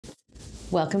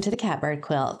Welcome to the Catbird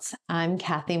Quilts. I'm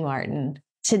Kathy Martin.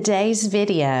 Today's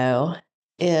video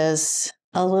is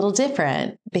a little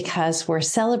different because we're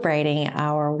celebrating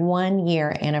our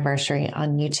 1-year anniversary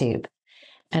on YouTube.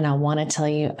 And I want to tell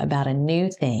you about a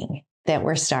new thing that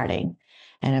we're starting.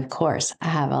 And of course, I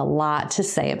have a lot to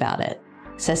say about it.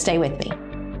 So stay with me.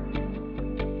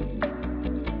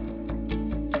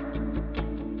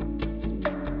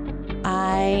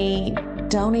 I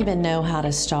don't even know how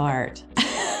to start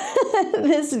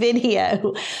this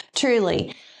video,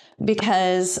 truly,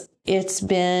 because it's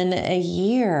been a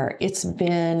year. It's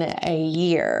been a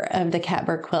year of the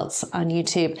Catbird Quilts on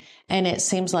YouTube. And it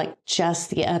seems like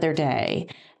just the other day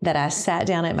that I sat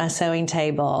down at my sewing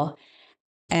table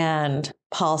and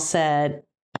Paul said,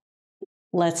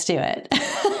 let's do it.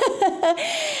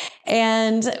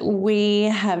 And we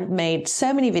have made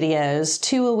so many videos,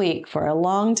 2 a week for a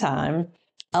long time.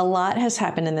 A lot has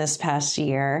happened in this past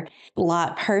year, a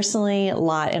lot personally, a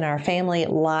lot in our family, a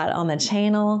lot on the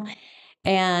channel.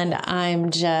 And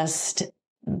I'm just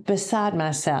beside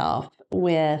myself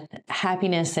with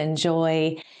happiness and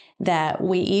joy that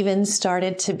we even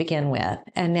started to begin with.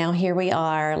 And now here we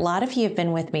are. A lot of you have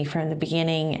been with me from the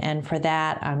beginning, and for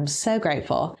that, I'm so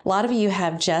grateful. A lot of you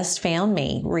have just found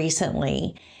me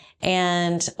recently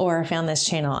or found this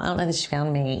channel. I don't know that you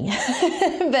found me,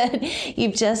 but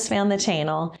you've just found the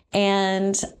channel.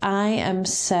 And I am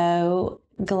so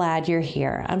glad you're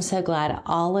here. I'm so glad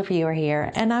all of you are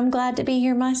here, and I'm glad to be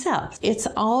here myself. It's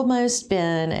almost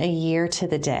been a year to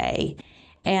the day.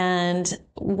 And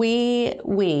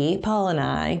we, Paul and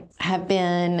I, have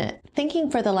been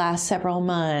thinking for the last several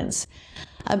months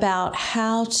about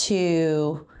how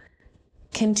to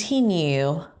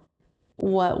continue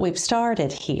what we've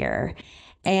started here.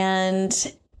 And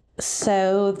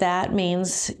so that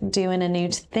means doing a new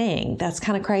thing. That's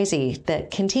kind of crazy that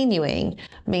continuing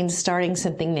means starting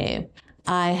something new.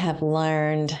 I have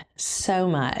learned so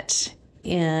much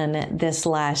in this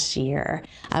last year.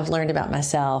 I've learned about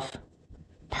myself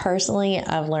personally.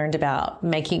 I've learned about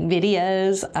making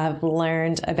videos. I've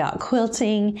learned about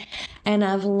quilting, and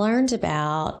I've learned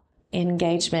about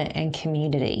engagement and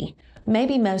community.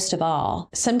 Maybe most of all,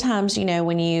 sometimes,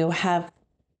 when you have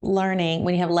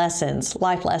lessons,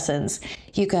 life lessons,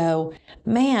 you go,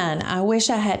 man, I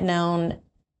wish I had known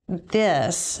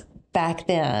this back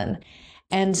then.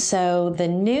 And so the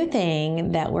new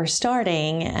thing that we're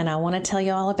starting, and I want to tell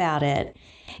you all about it,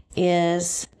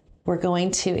 is we're going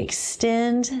to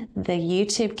extend the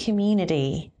YouTube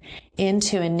community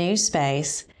into a new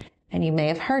space, and you may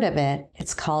have heard of it.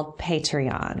 It's called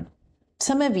Patreon.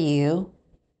 Some of you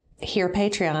hear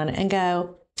Patreon and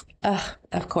go, ugh,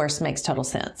 of course, makes total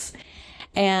sense.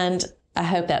 And I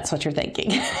hope that's what you're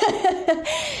thinking.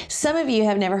 Some of you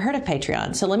have never heard of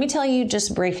Patreon. So let me tell you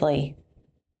just briefly,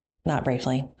 not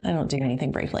briefly, I don't do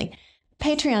anything briefly.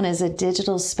 Patreon is a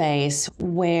digital space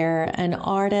where an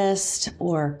artist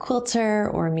or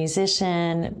quilter or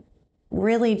musician,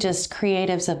 really just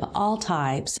creatives of all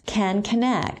types, can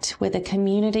connect with a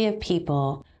community of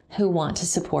people who want to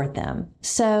support them.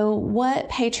 So what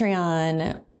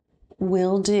Patreon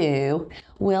will do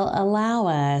will allow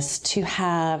us to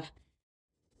have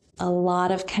a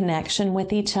lot of connection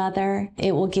with each other.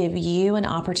 It will give you an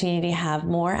opportunity to have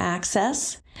more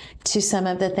access to some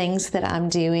of the things that I'm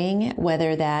doing,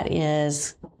 whether that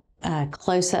is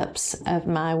close-ups of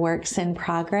my works in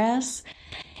progress.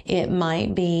 It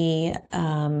might be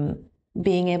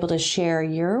being able to share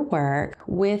your work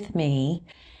with me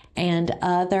and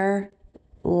other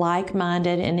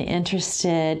like-minded and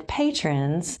interested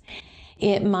patrons.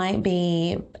 It might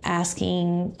be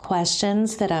asking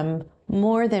questions that I'm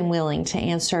more than willing to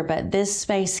answer, but this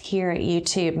space here at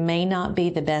YouTube may not be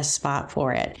the best spot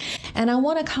for it. And I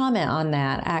want to comment on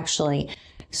that, actually.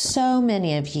 So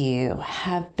many of you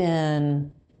have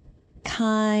been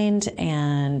kind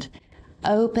and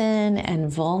open and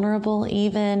vulnerable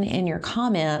even in your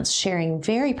comments, sharing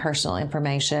very personal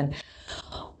information,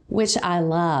 which I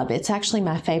love. It's actually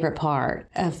my favorite part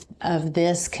of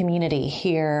this community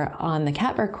here on the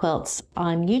Catbird Quilts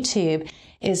on YouTube,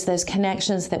 is those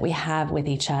connections that we have with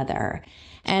each other.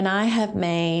 And I have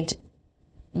made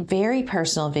very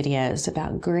personal videos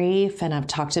about grief, and I've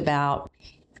talked about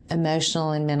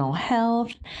emotional and mental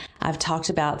health. I've talked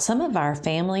about some of our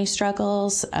family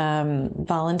struggles,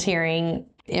 volunteering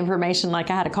information like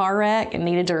I had a car wreck and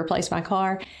needed to replace my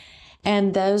car.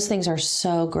 And those things are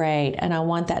so great, and I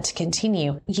want that to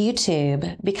continue.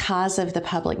 YouTube, because of the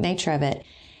public nature of it,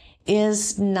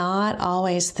 is not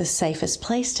always the safest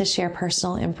place to share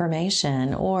personal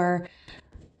information or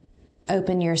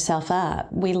open yourself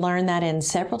up. We learn that in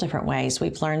several different ways.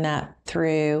 We've learned that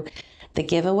through the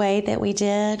giveaway that we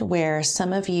did, where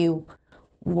some of you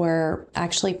were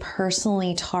actually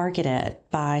personally targeted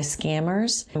by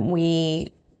scammers.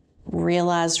 We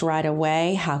realized right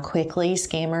away how quickly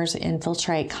scammers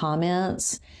infiltrate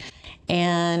comments,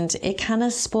 and it kind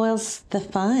of spoils the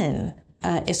fun.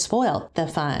 It spoiled the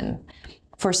fun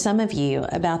for some of you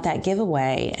about that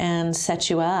giveaway and set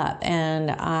you up.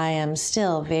 And I am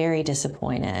still very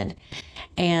disappointed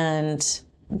and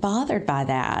bothered by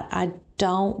that. I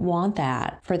don't want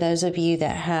that for those of you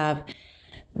that have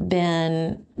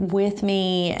been with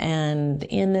me and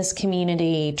in this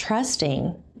community,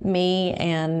 trusting me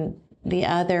and the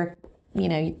other,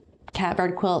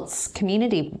 Catbird Quilts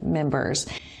community members.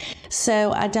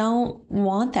 So I don't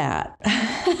want that.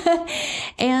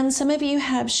 And some of you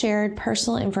have shared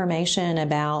personal information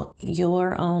about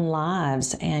your own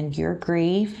lives and your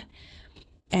grief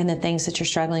and the things that you're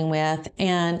struggling with.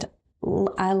 And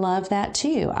I love that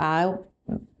too. I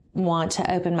want to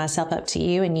open myself up to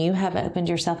you, and you have opened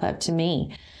yourself up to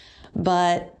me.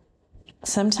 But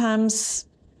sometimes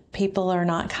people are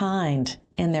not kind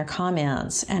in their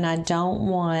comments, and I don't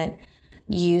want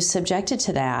you subjected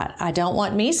to that. I don't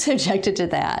want me subjected to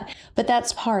that, but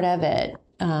that's part of it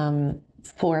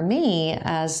for me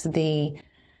as the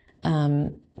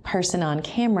person on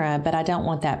camera, but I don't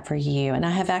want that for you. And I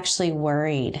have actually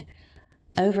worried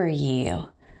over you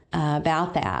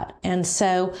about that. And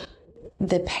so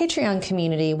the Patreon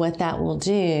community, what that will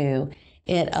do,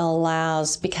 it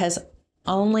allows, because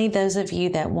only those of you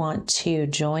that want to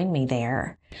join me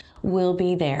there will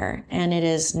be there. And it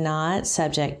is not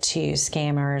subject to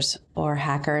scammers or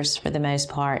hackers for the most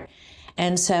part.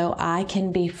 And so I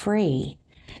can be free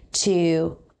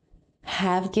to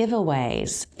have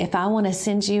giveaways. If I want to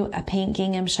send you a pink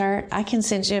gingham shirt, I can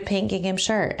send you a pink gingham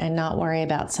shirt and not worry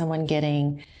about someone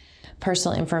getting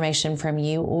personal information from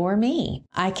you or me.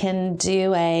 I can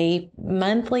do a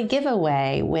monthly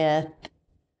giveaway with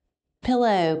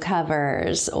pillow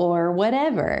covers or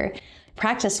whatever,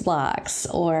 practice blocks,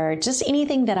 or just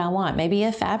anything that I want. Maybe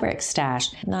a fabric stash,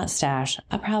 not stash.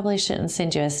 I probably shouldn't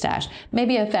send you a stash.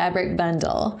 Maybe a fabric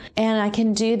bundle. And I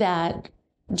can do that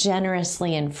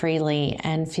generously and freely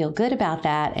and feel good about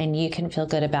that. And you can feel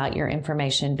good about your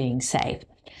information being safe.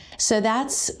 So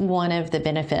that's one of the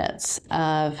benefits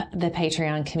of the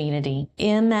Patreon community.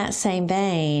 In that same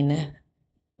vein,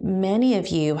 many of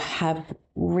you have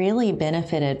really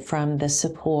benefited from the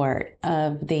support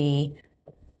of the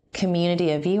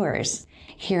community of viewers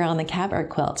here on the Catbird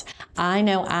Quilt. I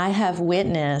know I have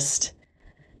witnessed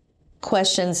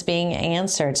questions being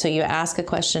answered. So you ask a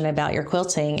question about your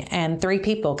quilting and 3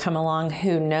 people come along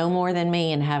who know more than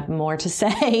me and have more to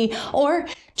say, or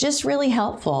just really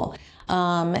helpful.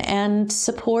 And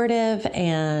supportive.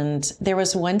 And there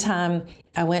was one time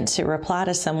I went to reply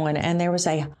to someone and there was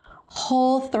a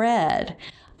whole thread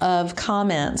of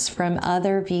comments from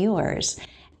other viewers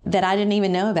that I didn't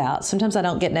even know about. Sometimes I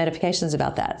don't get notifications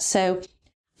about that. So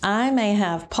I may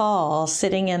have Paul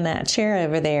sitting in that chair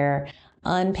over there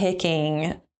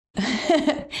unpicking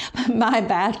my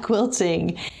bad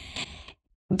quilting,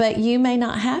 but you may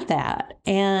not have that.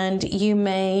 And you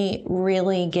may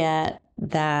really get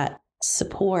that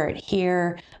support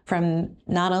here from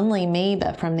not only me,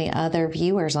 but from the other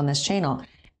viewers on this channel.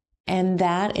 And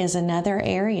that is another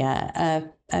area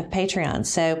of Patreon.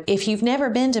 So if you've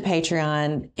never been to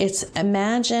Patreon, it's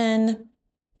imagine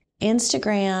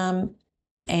Instagram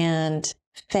and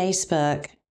Facebook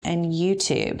and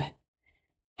YouTube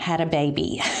had a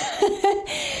baby.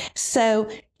 So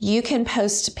you can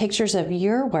post pictures of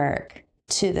your work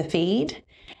to the feed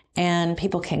and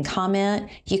people can comment.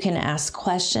 You can ask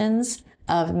questions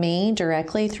of me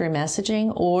directly through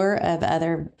messaging or of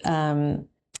other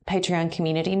Patreon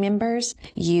community members.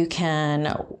 You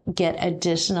can get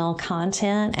additional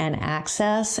content and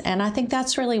access. And I think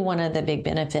that's really one of the big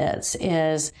benefits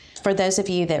is for those of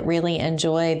you that really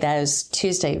enjoy those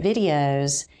Tuesday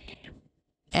videos.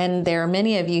 And there are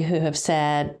many of you who have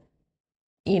said,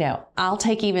 I'll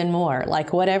take even more,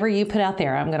 like whatever you put out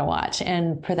there, I'm going to watch.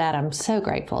 And for that, I'm so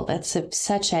grateful. That's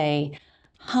such a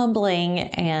humbling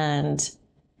and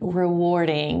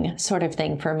rewarding sort of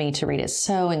thing for me to read. It's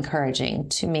so encouraging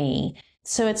to me.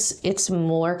 So it's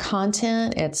more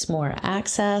content, it's more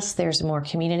access, there's more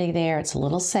community there, it's a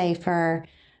little safer,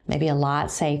 maybe a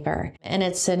lot safer. And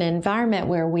it's an environment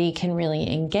where we can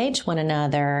really engage one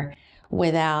another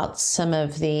without some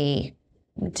of the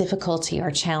difficulty or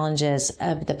challenges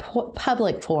of the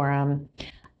public forum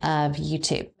of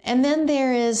YouTube. And then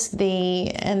there is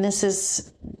and this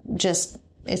is just,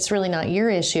 it's really not your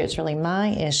issue, it's really my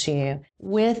issue,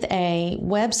 with a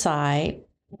website,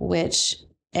 which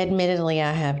admittedly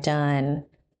I have done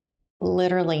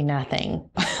literally nothing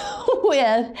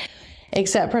with,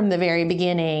 except from the very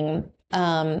beginning.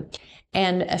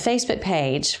 And a Facebook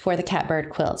page for the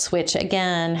Catbird Quilts, which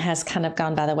again has kind of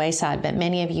gone by the wayside, but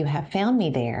many of you have found me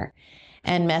there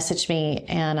and messaged me,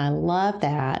 and I love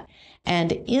that.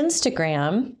 And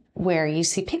Instagram, where you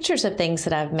see pictures of things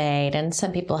that I've made, and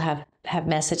some people have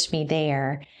messaged me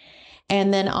there.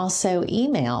 And then also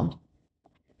email.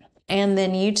 And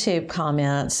then YouTube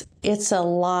comments. It's a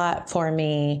lot for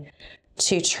me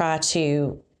to try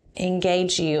to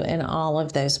engage you in all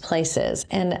of those places.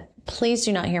 And please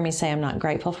do not hear me say I'm not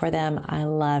grateful for them. I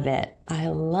love it. I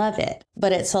love it.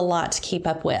 But it's a lot to keep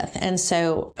up with. And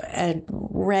so a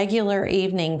regular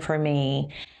evening for me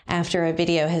after a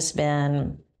video has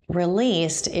been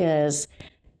released is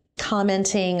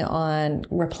commenting on,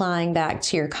 replying back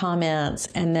to your comments,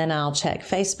 and then I'll check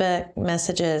Facebook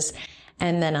messages,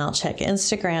 and then I'll check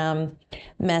Instagram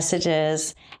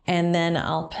messages, and then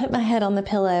I'll put my head on the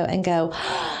pillow and go,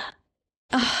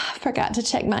 I forgot to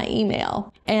check my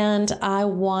email. And I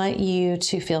want you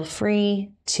to feel free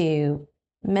to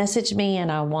message me,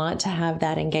 and I want to have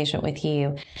that engagement with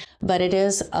you. But it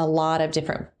is a lot of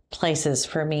different places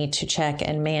for me to check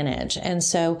and manage. And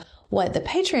so what the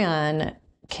Patreon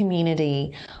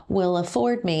community will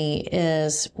afford me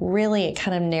is really, it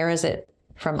kind of narrows it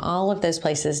from all of those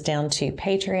places down to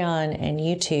Patreon and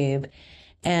YouTube.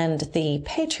 And the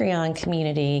Patreon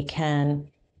community can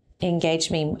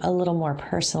engage me a little more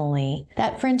personally.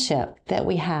 That friendship that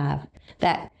we have,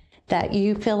 that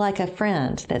you feel like a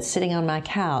friend that's sitting on my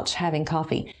couch having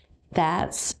coffee,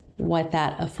 that's what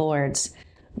that affords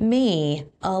me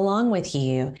along with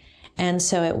you. And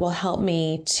so it will help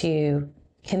me to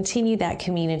continue that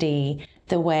community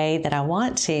the way that I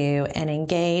want to and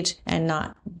engage and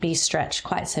not be stretched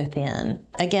quite so thin.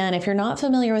 Again, if you're not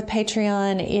familiar with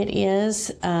Patreon, it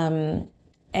is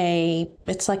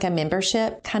it's like a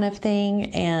membership kind of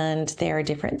thing, and there are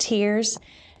different tiers.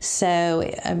 So,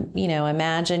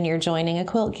 imagine you're joining a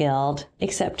quilt guild,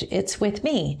 except it's with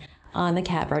me on the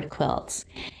Catbird Quilts.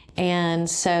 And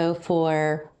so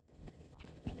for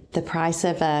the price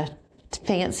of a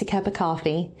fancy cup of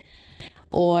coffee,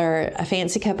 or a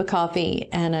fancy cup of coffee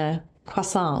and a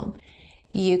croissant,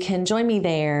 you can join me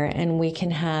there, and we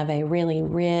can have a really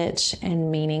rich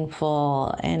and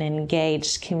meaningful and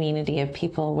engaged community of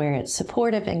people where it's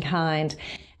supportive and kind,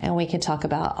 and we can talk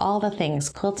about all the things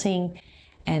quilting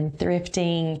and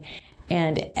thrifting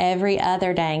and every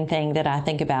other dang thing that I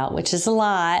think about, which is a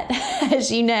lot,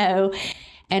 as you know,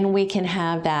 and we can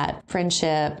have that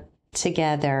friendship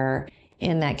together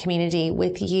in that community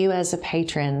with you as a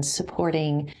patron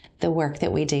supporting the work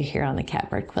that we do here on the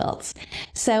Catbird Quilts.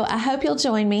 So I hope you'll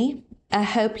join me. I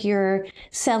hope you're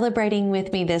celebrating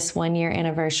with me this 1-year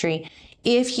anniversary.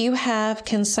 If you have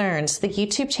concerns, the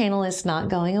YouTube channel is not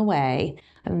going away.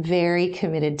 I'm very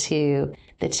committed to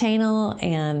the channel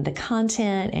and the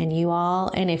content and you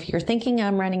all. And if you're thinking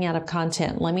I'm running out of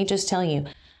content, let me just tell you,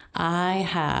 I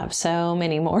have so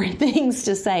many more things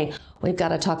to say. We've got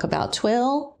to talk about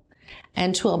twill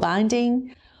and twill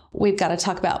binding. We've got to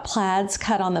talk about plaids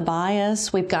cut on the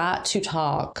bias. We've got to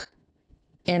talk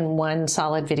in one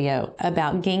solid video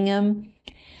about gingham.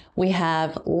 We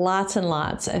have lots and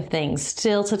lots of things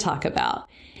still to talk about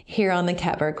here on the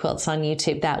Catbird Quilts on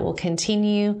YouTube. That will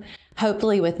continue,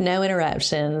 hopefully with no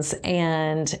interruptions,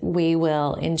 and we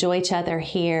will enjoy each other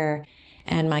here,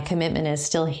 and my commitment is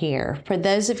still here. For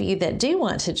those of you that do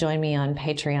want to join me on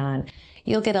Patreon,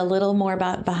 you'll get a little more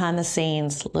about behind the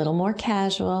scenes, a little more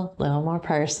casual, a little more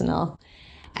personal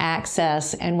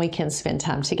access, and we can spend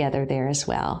time together there as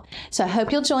well. So I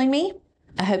hope you'll join me.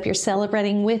 I hope you're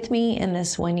celebrating with me in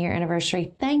this 1-year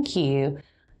anniversary. Thank you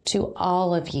to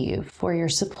all of you for your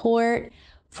support,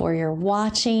 for your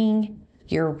watching,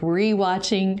 your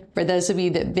rewatching, for those of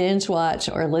you that binge watch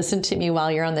or listen to me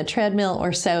while you're on the treadmill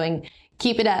or sewing.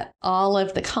 Keep it up. All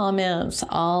of the comments,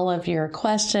 all of your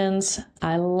questions,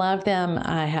 I love them.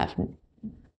 I have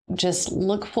just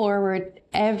look forward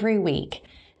every week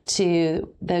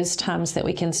to those times that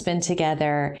we can spend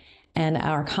together and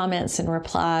our comments and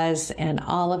replies and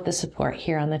all of the support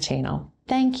here on the channel.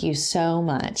 Thank you so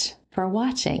much for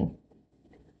watching.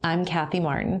 I'm Kathy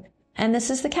Martin, and this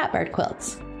is the Catbird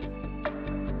Quilts.